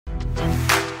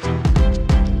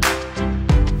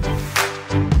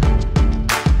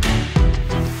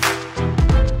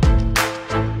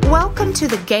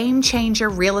the Game Changer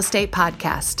Real Estate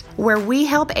Podcast, where we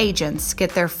help agents get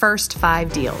their first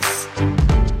 5 deals.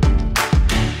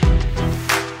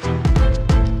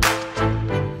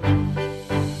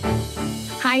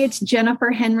 Hi, it's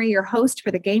Jennifer Henry, your host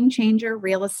for the Game Changer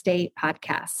Real Estate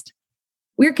Podcast.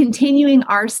 We're continuing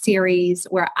our series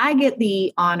where I get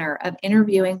the honor of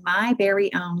interviewing my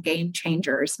very own game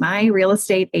changers, my real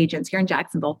estate agents here in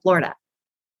Jacksonville, Florida.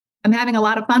 I'm having a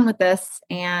lot of fun with this,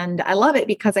 and I love it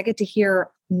because I get to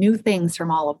hear new things from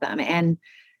all of them and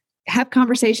have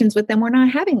conversations with them we're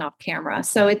not having off camera.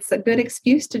 So it's a good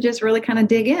excuse to just really kind of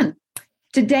dig in.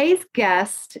 Today's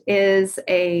guest is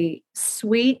a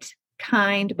sweet,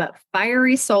 kind, but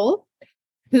fiery soul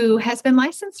who has been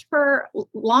licensed for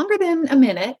longer than a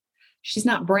minute. She's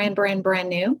not brand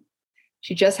new.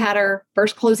 She just had her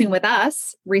first closing with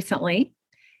us recently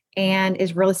and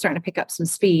is really starting to pick up some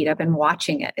speed. I've been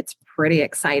watching it. It's pretty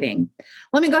exciting.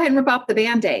 Let me go ahead and rip off the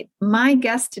Band-Aid. My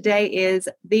guest today is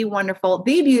the wonderful,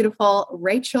 the beautiful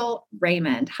Rachel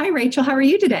Raymond. Hi, Rachel. How are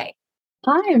you today?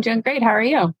 Hi, I'm doing great. How are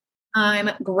you?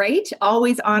 I'm great.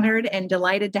 Always honored and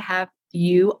delighted to have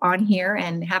you on here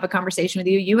and have a conversation with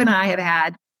you. You and I have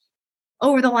had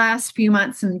over the last few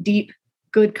months some deep,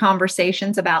 good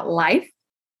conversations about life.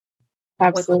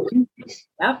 Absolutely.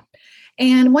 Yep.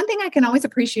 And one thing I can always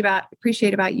appreciate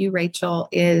about you, Rachel,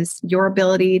 is your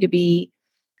ability to be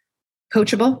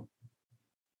coachable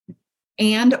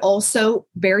and also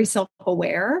very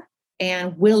self-aware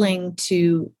and willing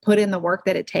to put in the work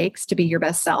that it takes to be your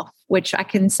best self, which I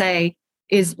can say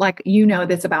is like,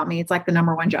 this about me. It's like the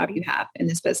number one job you have in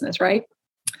this business, right?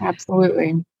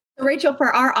 Absolutely. So Rachel, for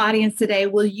our audience today,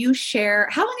 will you share,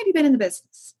 how long have you been in the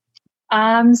business?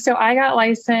 So I got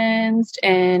licensed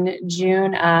in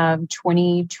June of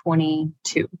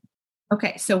 2022.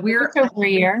 Okay. So we're over a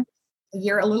year.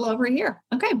 A little over a year.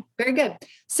 Okay. Very good.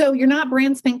 So you're not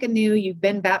brand spanking new. You've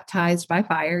been baptized by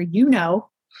fire. You know.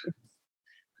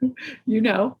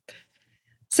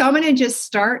 So I'm going to just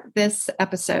start this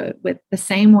episode with the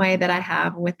same way that I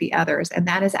have with the others. And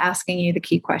that is asking you the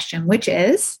key question, which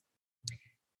is,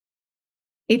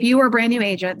 if you were a brand new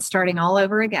agent starting all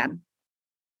over again,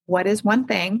 what is one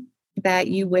thing that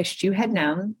you wished you had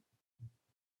known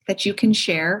that you can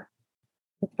share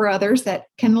for others that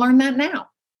can learn that now?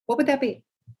 What would that be?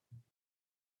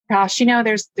 Gosh,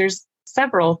 there's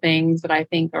several things that I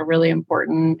think are really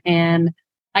important. And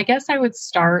I guess I would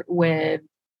start with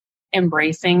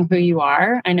embracing who you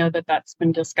are. I know that that's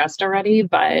been discussed already,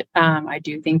 but I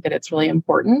do think that it's really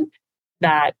important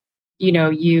that,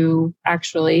 you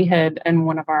actually had in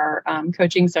one of our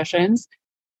coaching sessions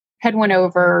had went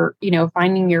over,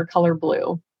 finding your color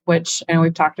blue, which I know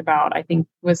we've talked about, I think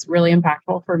was really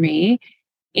impactful for me.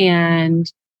 And,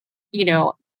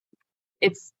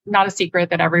 it's not a secret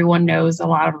that everyone knows a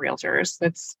lot of realtors.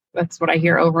 That's what I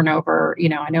hear over and over.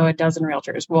 I know a dozen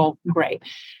realtors. Well, great.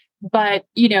 But,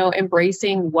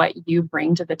 embracing what you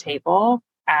bring to the table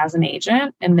as an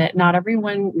agent, and that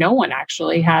no one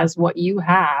actually has what you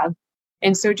have.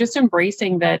 And so just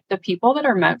embracing that the people that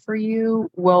are meant for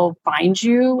you will find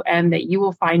you and that you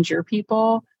will find your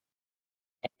people.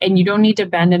 And you don't need to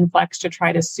bend and flex to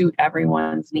try to suit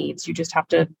everyone's needs. You just have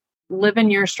to live in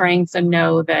your strengths and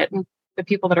know that the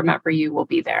people that are meant for you will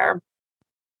be there.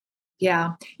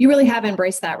 Yeah, you really have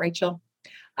embraced that, Rachel.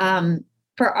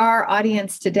 For our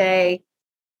audience today,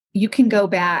 you can go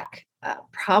back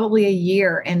probably a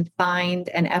year and find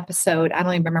an episode. I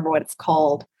don't even remember what it's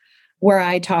called, where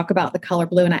I talk about the color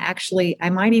blue. And I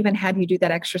might even have you do that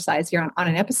exercise here on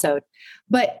an episode.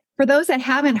 But for those that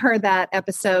haven't heard that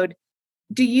episode,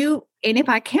 and if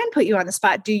I can put you on the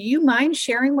spot, do you mind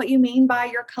sharing what you mean by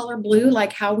your color blue,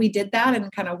 like how we did that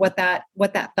and kind of what that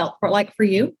felt like for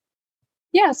you?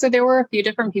 Yeah. So there were a few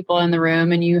different people in the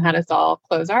room, and you had us all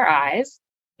close our eyes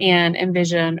and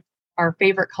envision our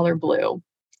favorite color blue.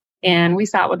 And we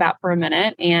sat with that for a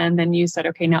minute. And then you said,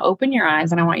 okay, now open your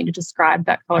eyes and I want you to describe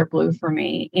that color blue for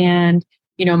me. And,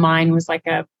 mine was like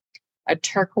a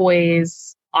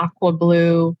turquoise, aqua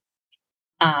blue.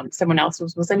 Someone else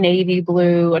was a navy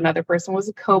blue. Another person was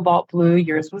a cobalt blue.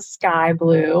 Yours was sky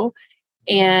blue.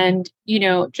 And,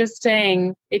 just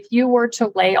saying, if you were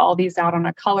to lay all these out on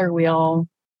a color wheel,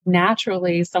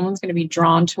 naturally someone's going to be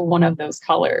drawn to one of those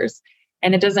colors.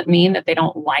 And it doesn't mean that they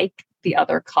don't like the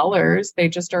other colors. They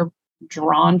just are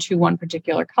drawn to one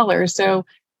particular color. So,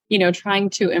 trying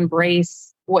to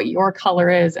embrace what your color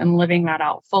is and living that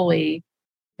out fully,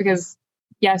 because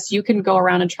yes, you can go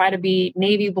around and try to be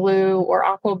navy blue or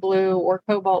aqua blue or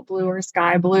cobalt blue or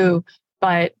sky blue,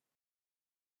 but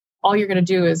all you're going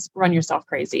to do is run yourself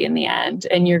crazy in the end.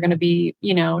 And you're going to be,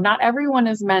 not everyone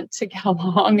is meant to get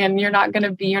along, and you're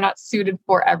not suited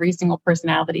for every single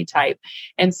personality type.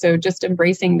 And so just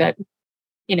embracing that,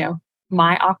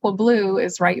 my aqua blue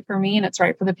is right for me, and it's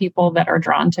right for the people that are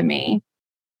drawn to me.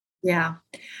 Yeah.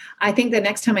 I think the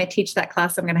next time I teach that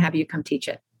class, I'm going to have you come teach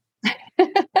it.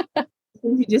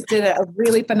 You just did a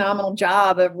really phenomenal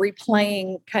job of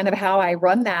replaying kind of how I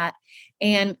run that.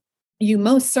 And you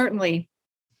most certainly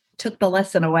took the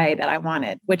lesson away that I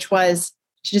wanted, which was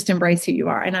to just embrace who you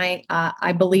are. And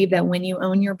I believe that when you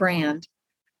own your brand,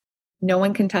 no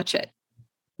one can touch it.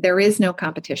 There is no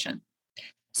competition.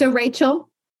 So Rachel,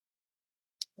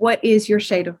 what is your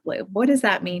shade of blue? What does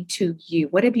that mean to you?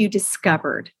 What have you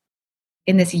discovered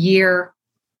in this year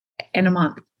and a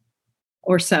month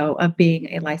or so of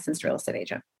being a licensed real estate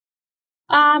agent?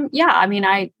 Yeah, I mean,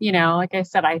 like I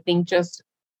said, I think just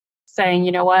saying,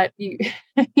 you know what,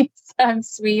 I'm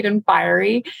sweet and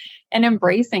fiery, and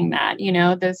embracing that,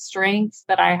 the strengths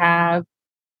that I have,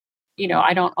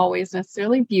 I don't always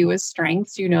necessarily view as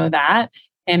strengths, that.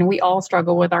 And we all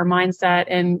struggle with our mindset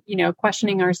and,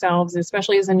 questioning ourselves,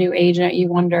 especially as a new agent. You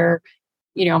wonder,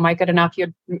 am I good enough?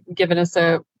 You had given us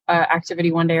a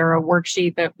activity one day, or a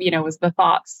worksheet that, was the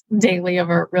thoughts daily of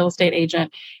a real estate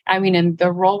agent. I mean, and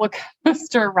the roller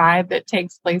coaster ride that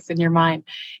takes place in your mind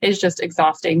is just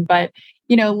exhausting. But,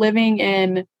 living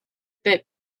in that,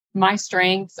 my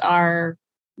strengths are,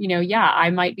 I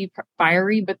might be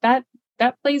fiery, but that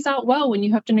plays out well when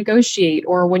you have to negotiate,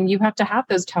 or when you have to have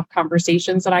those tough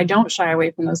conversations. And I don't shy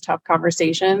away from those tough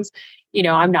conversations.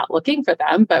 I'm not looking for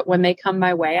them, but when they come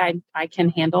my way, I can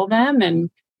handle them and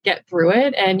get through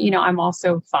it. And, I'm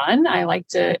also fun. I like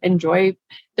to enjoy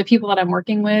the people that I'm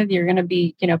working with. You're going to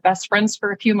be, best friends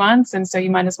for a few months. And so you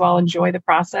might as well enjoy the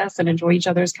process and enjoy each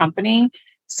other's company.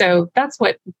 So that's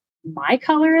what my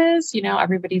color is.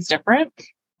 Everybody's different.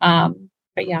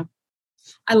 But yeah.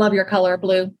 I love your color,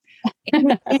 blue.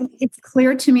 And it's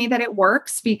clear to me that it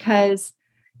works because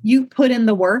you put in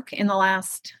the work in the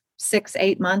last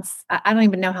 6-8 months. I don't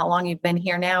even know how long you've been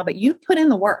here now, but you've put in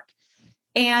the work.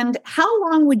 And how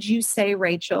long would you say,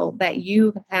 Rachel, that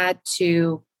you've had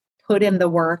to put in the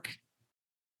work?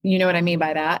 You know what I mean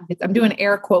by that? I'm doing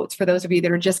air quotes for those of you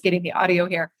that are just getting the audio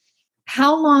here.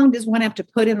 How long does one have to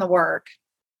put in the work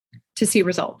to see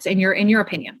results in your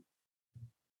opinion?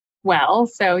 Well,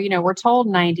 so, we're told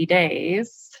 90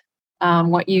 days.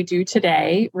 What you do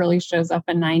today really shows up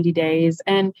in 90 days.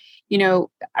 And,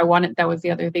 that was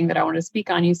the other thing that I want to speak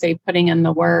on. You say putting in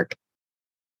the work.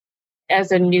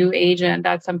 As a new agent,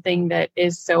 that's something that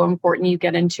is so important. You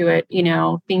get into it,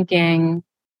 thinking,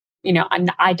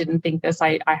 and I didn't think this.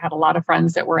 I had a lot of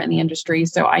friends that were in the industry,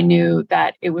 so I knew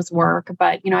that it was work.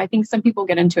 But, I think some people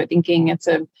get into it thinking it's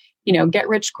a, get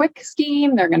rich quick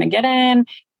scheme. They're going to get in.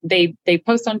 They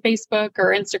post on Facebook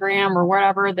or Instagram or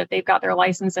wherever that they've got their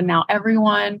license, and now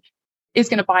everyone is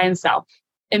going to buy and sell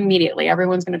immediately.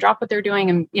 Everyone's going to drop what they're doing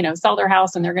and, sell their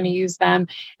house, and they're going to use them.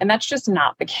 And that's just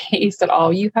not the case at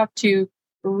all. You have to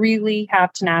really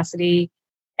have tenacity,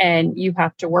 and you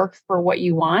have to work for what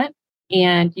you want,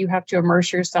 and you have to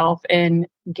immerse yourself in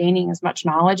gaining as much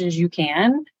knowledge as you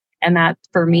can. And that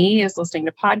for me is listening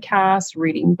to podcasts,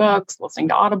 reading books, listening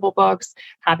to Audible books,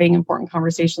 having important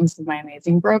conversations with my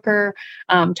amazing broker,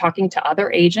 talking to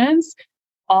other agents,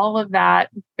 all of that,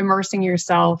 immersing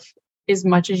yourself as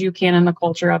much as you can in the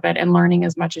culture of it, and learning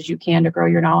as much as you can to grow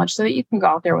your knowledge so that you can go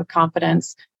out there with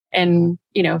confidence and,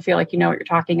 feel like you know what you're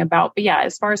talking about. But yeah,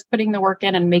 as far as putting the work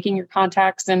in and making your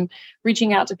contacts and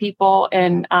reaching out to people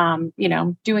and,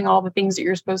 doing all the things that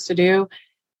you're supposed to do,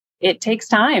 it takes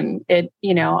time.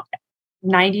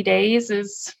 90 days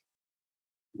is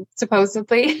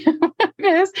supposedly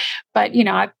is, but,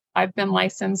 I've been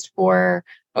licensed for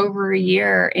over a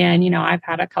year, and, I've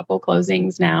had a couple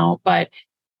closings now, but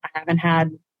I haven't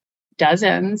had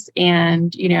dozens.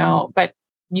 And, but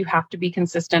you have to be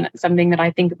consistent. Something that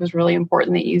I think was really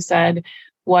important that you said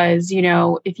was,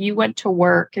 if you went to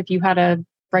work, if you had a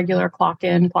regular clock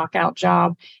in, clock out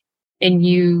job, and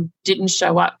you didn't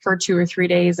show up for 2 or 3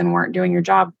 days and weren't doing your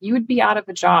job, you would be out of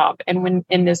a job. And when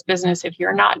in this business, if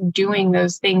you're not doing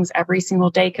those things every single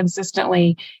day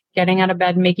consistently, getting out of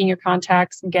bed, making your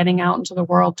contacts, getting out into the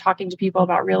world, talking to people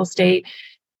about real estate,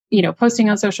 posting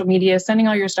on social media, sending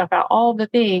all your stuff out, all the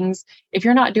things, if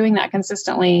you're not doing that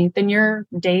consistently, then you're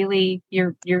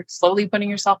slowly putting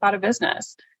yourself out of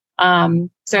business.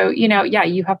 So,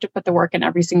 you have to put the work in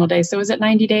every single day. So is it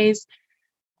 90 days?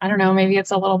 I don't know, maybe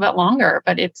it's a little bit longer,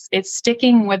 but it's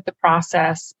sticking with the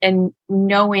process and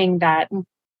knowing that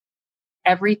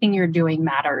everything you're doing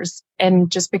matters. And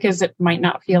just because it might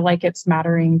not feel like it's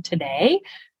mattering today,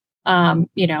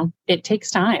 it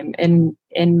takes time. And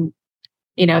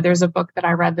there's a book that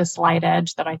I read, The Slight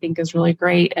Edge, that I think is really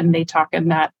great. And they talk in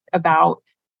that about,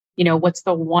 what's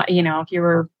the one, if you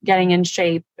were getting in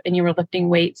shape and you were lifting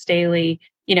weights daily,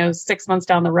 6 months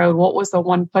down the road, what was the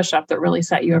one push-up that really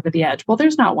set you over the edge? Well,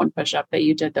 there's not one push-up that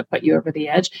you did that put you over the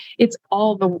edge. It's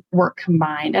all the work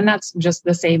combined. And that's just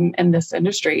the same in this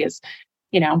industry is,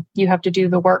 you have to do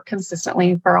the work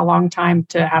consistently for a long time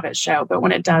to have it show. But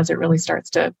when it does, it really starts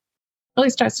to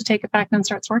take effect and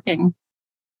starts working.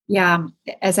 Yeah.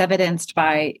 As evidenced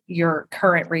by your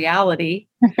current reality.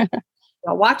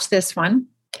 Well, watch this one.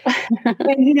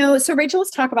 And, so Rachel,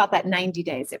 let's talk about that 90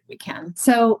 days if we can.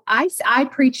 So I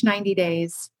preach 90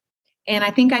 days, and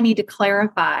I think I need to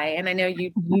clarify, and I know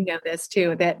you know this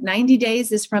too, that 90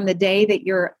 days is from the day that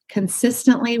you're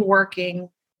consistently working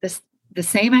the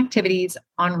same activities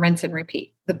on rinse and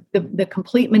repeat, the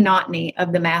complete monotony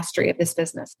of the mastery of this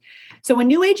business. So when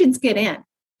new agents get in,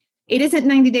 it isn't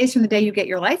 90 days from the day you get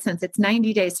your license. It's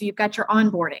 90 days. So you've got your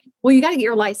onboarding. Well, you got to get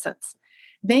your license.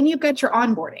 Then you've got your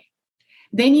onboarding.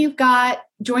 Then you've got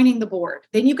joining the board.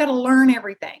 Then you've got to learn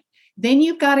everything. Then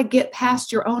you've got to get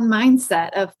past your own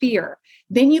mindset of fear.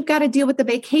 Then you've got to deal with the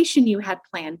vacation you had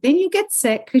planned. Then you get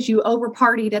sick because you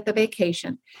overpartied at the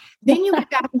vacation. Then you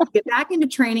get back into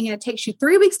training, and it takes you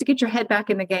 3 weeks to get your head back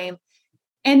in the game.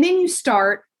 And then you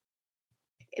start,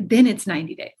 then it's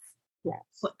 90 days.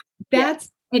 Yes.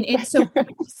 And it's so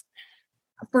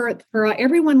for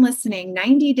everyone listening,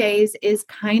 90 days is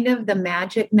kind of the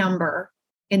magic number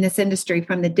in this industry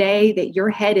from the day that your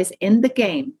head is in the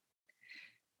game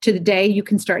to the day you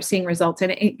can start seeing results.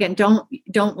 And again,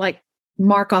 don't like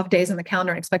mark off days on the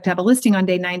calendar and expect to have a listing on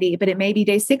day 90, but it may be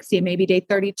day 60, it may be day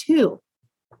 32.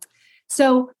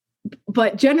 So,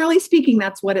 but generally speaking,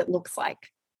 that's what it looks like.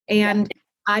 And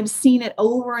I've seen it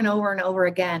over and over and over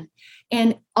again.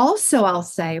 And also I'll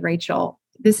say, Rachel,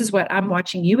 this is what I'm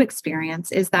watching you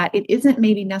experience, is that it isn't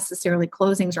maybe necessarily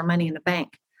closings or money in the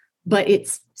bank, but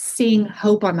it's seeing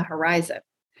hope on the horizon.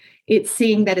 It's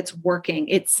seeing that it's working.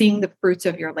 It's seeing the fruits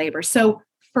of your labor. So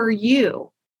for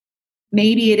you,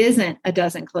 maybe it isn't a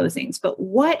dozen closings, but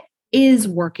what is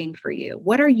working for you?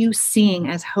 What are you seeing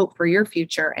as hope for your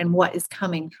future, and what is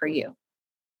coming for you?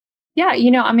 Yeah.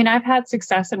 I've had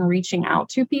success in reaching out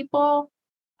to people,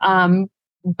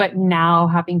 but now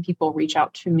having people reach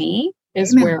out to me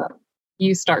is where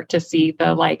you start to see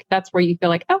that's where you feel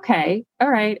like, okay, all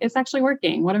right, it's actually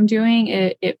working. What I'm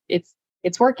doing,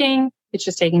 it's working. It's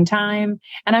just taking time.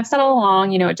 And I've said all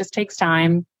along, it just takes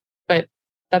time, but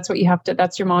that's what you have to,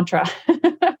 that's your mantra.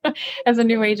 As a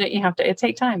new agent, it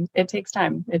takes time. It takes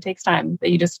time. It takes time that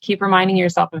you just keep reminding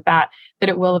yourself of that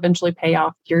it will eventually pay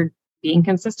off. You're being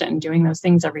consistent and doing those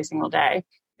things every single day.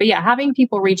 But yeah, having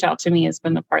people reach out to me has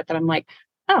been the part that I'm like,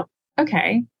 oh,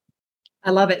 okay. I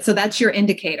love it. So that's your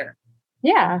indicator.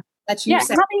 Yeah. That's you.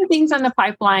 Having things on the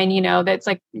pipeline, that's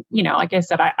like, like I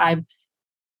said, I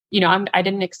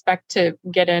didn't expect to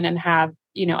get in and have,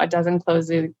 a dozen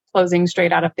closing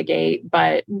straight out of the gate,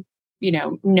 but,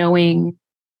 knowing,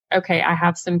 okay, I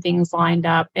have some things lined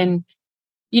up. And,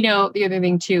 the other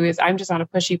thing too, is I'm just not a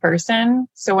pushy person.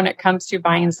 So when it comes to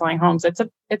buying and selling homes, it's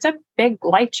a big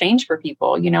life change for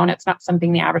people, and it's not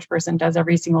something the average person does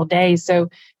every single day. So,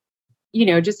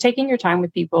 just taking your time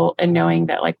with people and knowing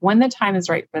that when the time is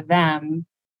right for them,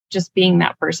 just being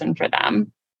that person for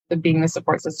them, being the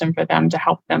support system for them to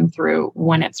help them through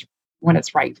when it's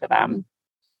right for them.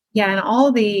 Yeah. And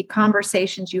all the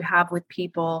conversations you have with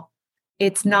people,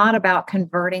 it's not about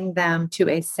converting them to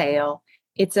a sale.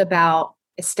 It's about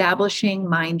establishing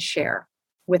mind share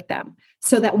with them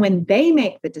so that when they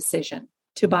make the decision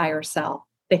to buy or sell,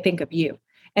 they think of you.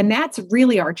 And that's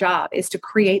really our job, is to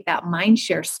create that mind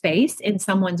share space in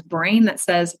someone's brain that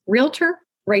says, Realtor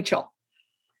Rachel.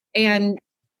 And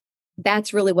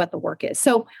that's really what the work is.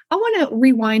 So I want to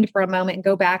rewind for a moment and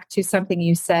go back to something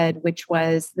you said, which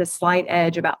was the slight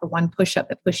edge about the one push-up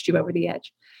that pushed you over the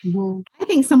edge. Mm-hmm. I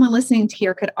think someone listening to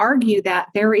here could argue that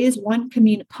there is one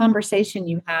conversation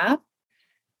you have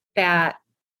that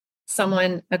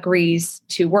someone agrees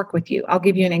to work with you. I'll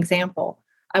give you an example.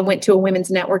 I went to a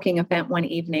women's networking event one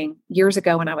evening years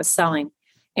ago when I was selling,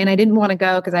 and I didn't want to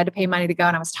go because I had to pay money to go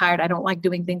and I was tired. I don't like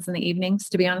doing things in the evenings,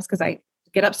 to be honest, because I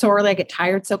get up so early, I get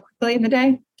tired so quickly in the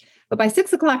day. But by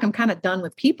 6 o'clock, I'm kind of done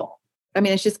with people. I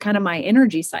mean, it's just kind of my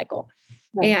energy cycle.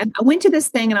 Right. And I went to this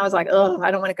thing and I was like, oh, I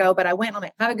don't want to go. But I went, I'm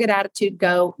like, have a good attitude,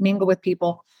 go mingle with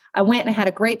people. I went and I had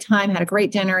a great time, had a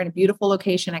great dinner in a beautiful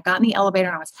location. I got in the elevator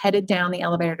and I was headed down the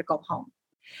elevator to go home.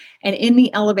 And in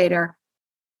the elevator,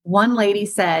 one lady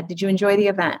said, did you enjoy the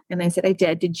event? And I said, I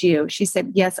did. Did you? She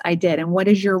said, yes, I did. And what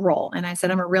is your role? And I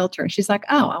said, I'm a realtor. And she's like,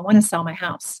 oh, I want to sell my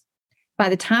house. By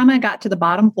the time I got to the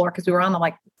bottom floor, because we were on the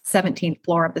like 17th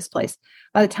floor of this place,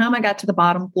 by the time I got to the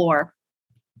bottom floor,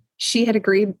 she had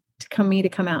agreed to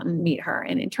come out and meet her.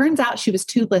 And it turns out she was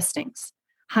 2 listings,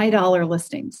 high dollar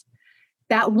listings.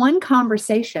 That one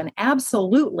conversation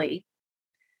absolutely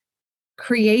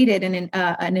created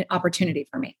an opportunity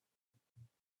for me.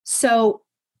 So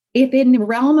if in the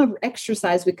realm of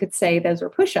exercise, we could say those were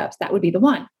push-ups, that would be the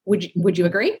one. Would you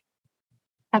agree?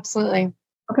 Absolutely.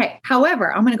 Okay.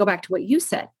 However, I'm going to go back to what you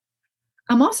said.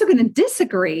 I'm also going to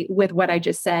disagree with what I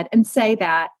just said and say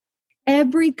that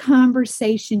every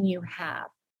conversation you have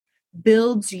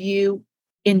builds you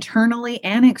internally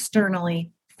and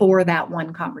externally for that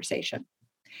one conversation.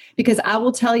 Because I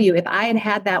will tell you, if I had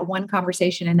had that one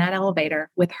conversation in that elevator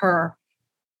with her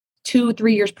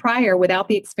 2-3 years prior, without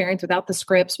the experience, without the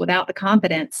scripts, without the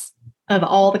confidence of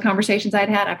all the conversations I'd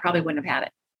had, I probably wouldn't have had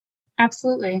it.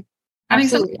 Absolutely.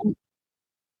 Absolutely.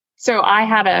 So I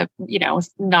had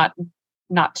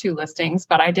not 2 listings,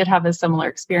 but I did have a similar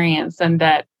experience, and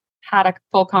that had a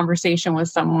full conversation with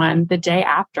someone the day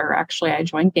after, actually, I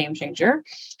joined Game Changer.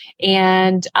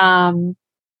 And,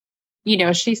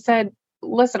 she said,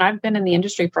 listen, I've been in the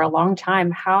industry for a long time.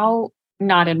 How,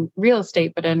 not in real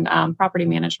estate, but in property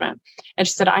management. And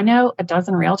she said, I know a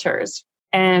dozen realtors.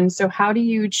 And so how do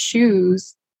you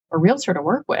choose a realtor to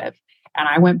work with? And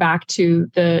I went back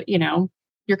to the,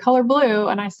 your color blue.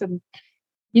 And I said,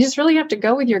 you just really have to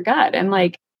go with your gut. And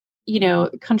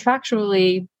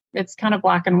contractually, it's kind of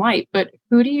black and white, but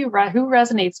who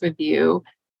resonates with you?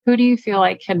 Who do you feel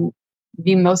like can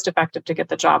be most effective to get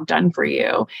the job done for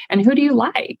you? And who do you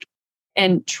like?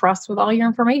 And trust with all your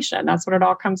information. That's what it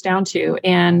all comes down to.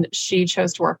 And she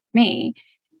chose to work with me.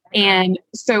 And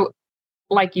so,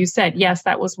 like you said, yes,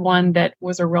 that was one that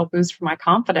was a real boost for my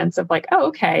confidence of like, oh,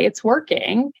 okay, it's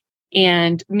working.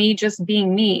 And me just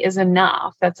being me is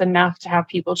enough. That's enough to have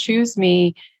people choose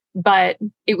me. But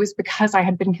it was because I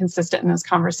had been consistent in those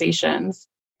conversations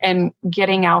and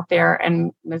getting out there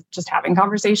and just having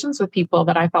conversations with people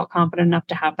that I felt confident enough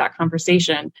to have that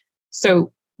conversation.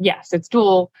 So yes, it's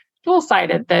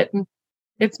dual-sided, that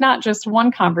it's not just one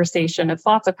conversation, it's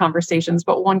lots of conversations,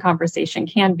 but one conversation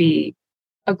can be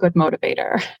a good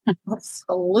motivator.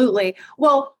 Absolutely.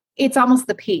 Well, it's almost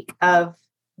the peak of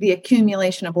the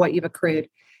accumulation of what you've accrued.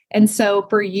 And so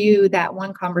for you, that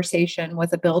one conversation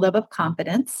was a buildup of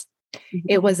confidence. Mm-hmm.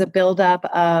 It was a buildup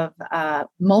of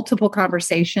multiple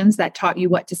conversations that taught you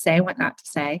what to say, what not to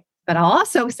say. But I'll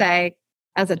also say,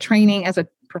 as a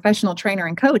professional trainer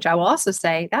and coach, I will also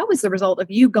say that was the result of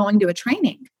you going to a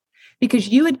training, because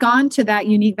you had gone to that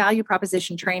unique value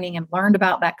proposition training and learned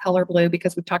about that color blue,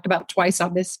 because we've talked about it twice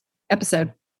on this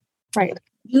episode. Right.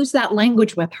 Use that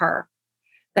language with her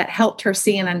that helped her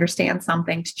see and understand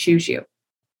something to choose you.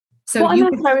 So and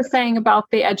that's what I was saying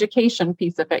about the education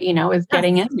piece of it, is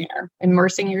getting in there,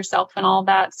 immersing yourself in all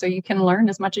that so you can learn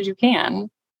as much as you can.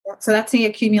 So that's the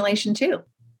accumulation too.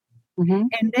 Mm-hmm.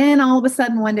 And then all of a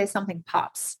sudden, one day something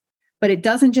pops, but it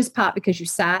doesn't just pop because you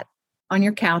sat on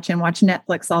your couch and watched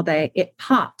Netflix all day. It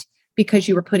popped because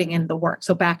you were putting in the work.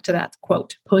 So back to that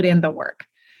quote, put in the work.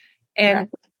 And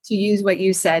to use what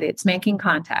you said, it's making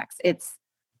contacts. It's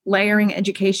layering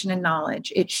education and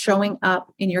knowledge. It's showing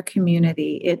up in your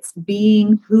community. It's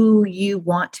being who you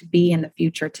want to be in the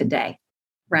future today,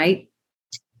 right?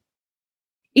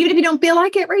 Even if you don't feel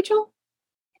like it, Rachel?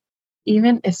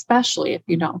 Especially if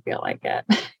you don't feel like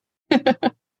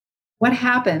it. What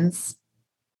happens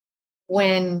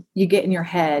when you get in your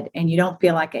head and you don't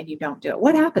feel like it, you don't do it?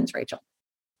 What happens, Rachel?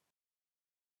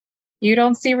 You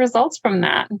don't see results from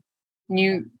that.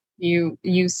 You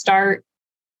start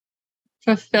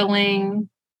fulfilling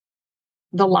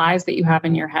the lies that you have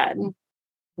in your head.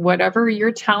 Whatever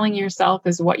you're telling yourself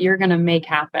is what you're going to make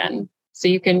happen. So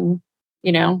you can,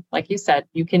 like you said,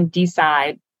 you can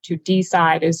decide. To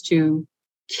decide is to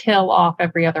kill off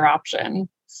every other option.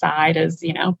 Side is,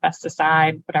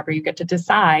 pesticide, whatever you get to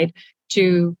decide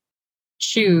to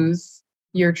choose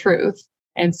your truth.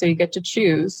 And so you get to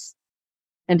choose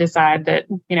and decide that,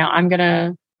 I'm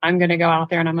going to go out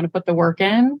there and I'm going to put the work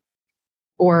in,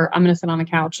 or I'm going to sit on the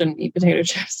couch and eat potato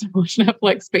chips and watch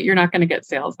Netflix, but you're not going to get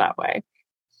sales that way.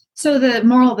 So the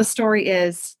moral of the story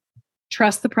is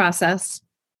trust the process,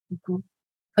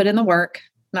 put in the work.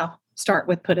 No, start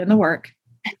with put in the work,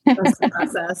 trust the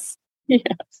process.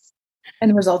 Yes.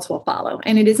 And the results will follow.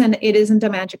 And it isn't a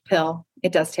magic pill.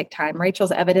 It does take time.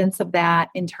 Rachel's evidence of that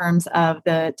in terms of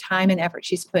the time and effort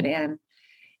she's put in.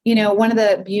 One of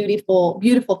the beautiful,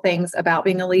 beautiful things about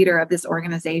being a leader of this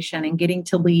organization and getting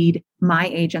to lead my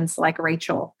agents like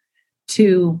Rachel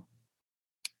to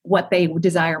what they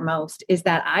desire most is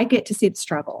that I get to see the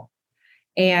struggle.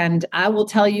 And I will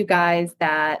tell you guys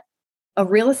that a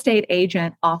real estate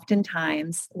agent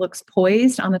oftentimes looks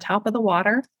poised on the top of the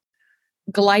water,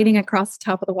 gliding across the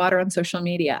top of the water on social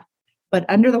media. But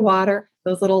under the water,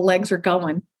 those little legs are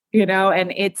going,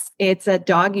 and it's a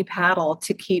doggy paddle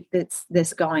to keep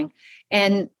this going.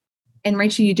 And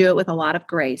Rachel, you do it with a lot of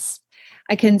grace.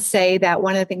 I can say that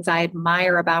one of the things I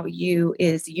admire about you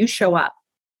is you show up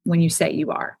when you say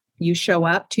you are. You show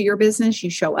up to your business, you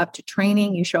show up to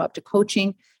training, you show up to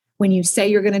coaching. When you say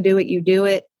you're going to do it, you do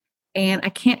it. And I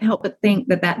can't help but think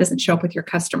that doesn't show up with your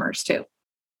customers too.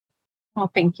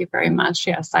 Well, thank you very much.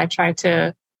 Yes, I try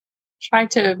to,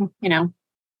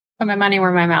 put my money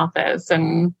where my mouth is,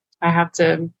 and I have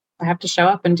to show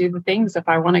up and do the things if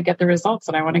I want to get the results,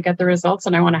 and I want to get the results,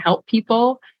 and I want to help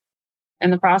people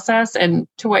in the process. And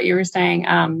to what you were saying,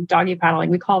 doggy paddling,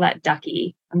 we call that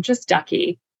ducky. I'm just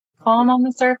ducky. Calm on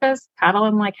the surface,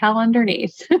 paddling like hell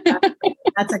underneath.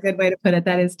 That's a good way to put it.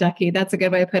 That is ducky. That's a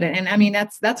good way to put it. And I mean,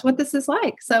 that's what this is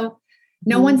like. So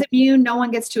no one's immune. No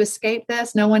one gets to escape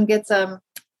this. No one gets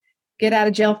get out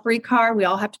of jail free card. We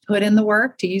all have to put in the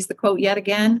work, to use the quote yet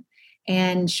again,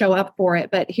 and show up for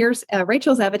it. But here's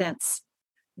Rachel's evidence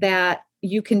that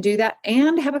you can do that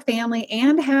and have a family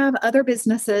and have other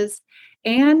businesses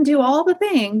and do all the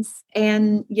things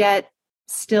and yet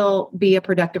still be a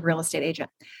productive real estate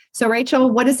agent. So Rachel,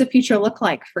 what does the future look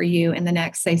like for you in the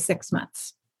next, say, 6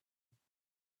 months?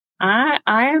 I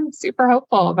am super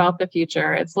hopeful about the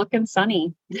future. It's looking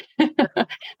sunny.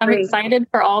 I'm excited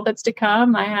for all that's to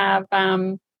come. I have,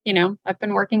 I've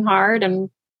been working hard and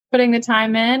putting the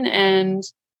time in, and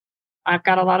I've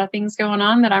got a lot of things going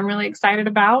on that I'm really excited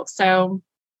about. So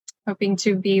hoping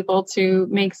to be able to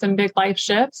make some big life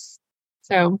shifts.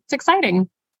 So it's exciting.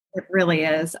 It really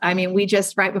is. I mean, we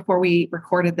just, right before we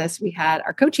recorded this, we had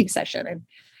our coaching session, and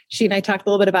she and I talked a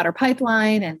little bit about her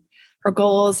pipeline and her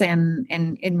goals and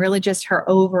really just her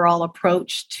overall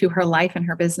approach to her life and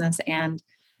her business. And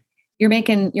you're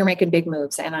making big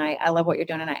moves. And I love what you're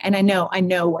doing. And I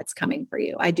know what's coming for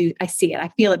you. I see it.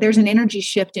 I feel it. There's an energy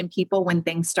shift in people when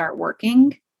things start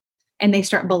working and they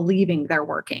start believing they're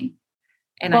working.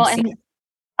 And I see it.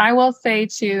 I will say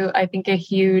too, I think a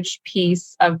huge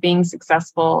piece of being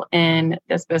successful in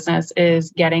this business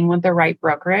is getting with the right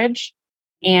brokerage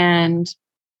and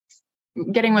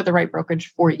getting with the right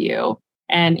brokerage for you.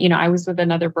 And, I was with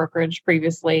another brokerage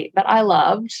previously that I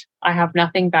loved. I have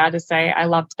nothing bad to say. I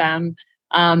loved them.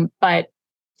 But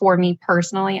for me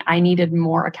personally, I needed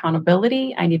more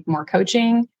accountability. I needed more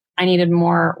coaching. I needed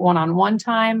more one-on-one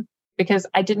time because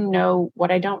I didn't know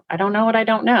what I don't know what I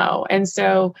don't know. And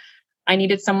so I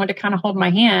needed someone to kind of hold my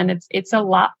hand. It's a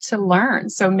lot to learn.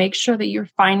 So make sure that you're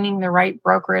finding the right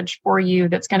brokerage for you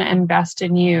that's going to invest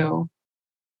in you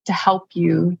to help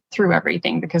you through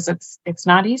everything, because it's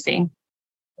not easy.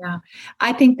 Yeah.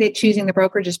 I think that choosing the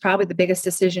brokerage is probably the biggest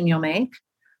decision you'll make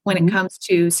when it comes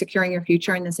to securing your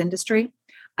future in this industry.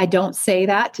 I don't say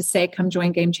that to say, come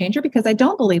join Game Changer, because I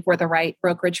don't believe we're the right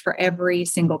brokerage for every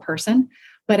single person.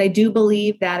 But I do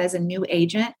believe that as a new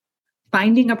agent,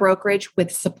 finding a brokerage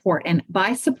with support, and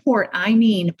by support, I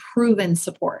mean proven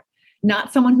support,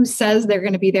 not someone who says they're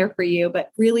going to be there for you,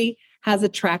 but really has a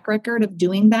track record of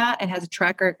doing that and has a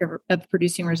track record of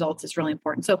producing results, is really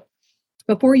important. So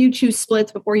before you choose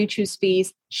splits, before you choose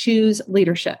fees, choose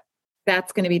leadership.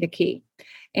 That's going to be the key.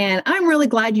 And I'm really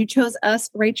glad you chose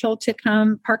us, Rachel, to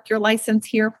come park your license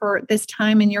here for this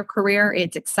time in your career.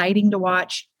 It's exciting to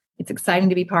watch. It's exciting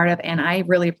to be part of. And I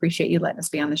really appreciate you letting us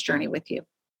be on this journey with you.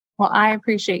 Well, I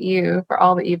appreciate you for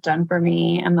all that you've done for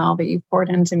me and all that you've poured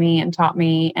into me and taught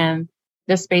me, and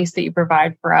the space that you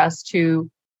provide for us to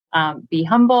be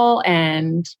humble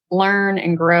and learn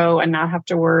and grow and not have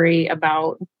to worry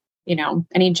about,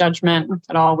 any judgment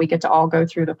at all. We get to all go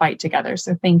through the fight together.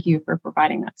 So thank you for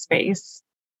providing that space.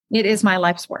 It is my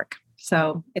life's work.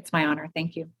 So it's my honor.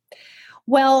 Thank you.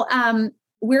 Well,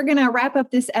 we're going to wrap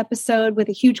up this episode with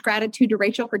a huge gratitude to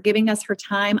Rachel for giving us her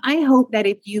time. I hope that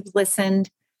if you've listened,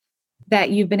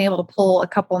 that you've been able to pull a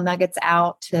couple nuggets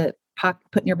out to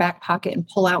put in your back pocket and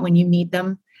pull out when you need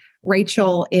them.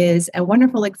 Rachel is a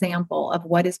wonderful example of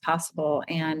what is possible.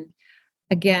 And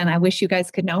again, I wish you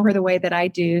guys could know her the way that I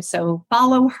do. So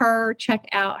follow her, check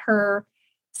out her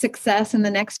success in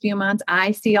the next few months.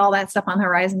 I see all that stuff on the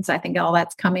horizon. So I think all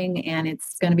that's coming, and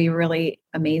it's going to be really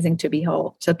amazing to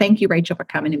behold. So thank you, Rachel, for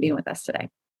coming and being with us today.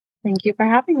 Thank you for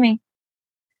having me.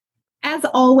 As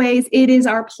always, it is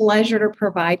our pleasure to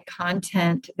provide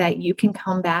content that you can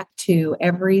come back to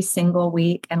every single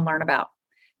week and learn about.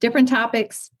 Different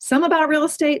topics, some about real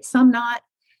estate, some not.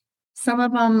 Some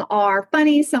of them are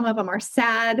funny, some of them are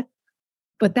sad,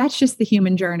 But that's just the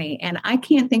human journey. And I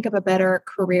can't think of a better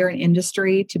career and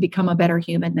industry to become a better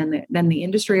human than the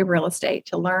industry of real estate,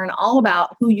 to learn all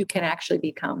about who you can actually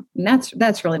become. And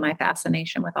that's really my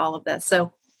fascination with all of this.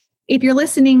 So if you're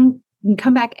listening, you can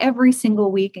come back every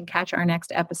single week and catch our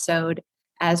next episode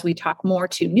as we talk more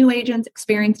to new agents,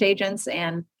 experienced agents,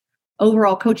 and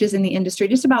overall coaches in the industry,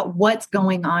 just about what's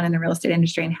going on in the real estate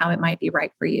industry and how it might be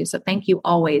right for you. So thank you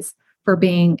always for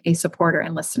being a supporter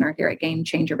and listener here at Game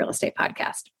Changer Real Estate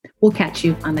Podcast. We'll catch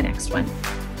you on the next one.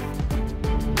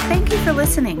 Thank you for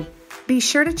listening. Be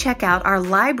sure to check out our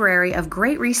library of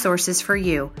great resources for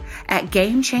you at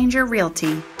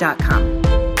GameChangerRealty.com.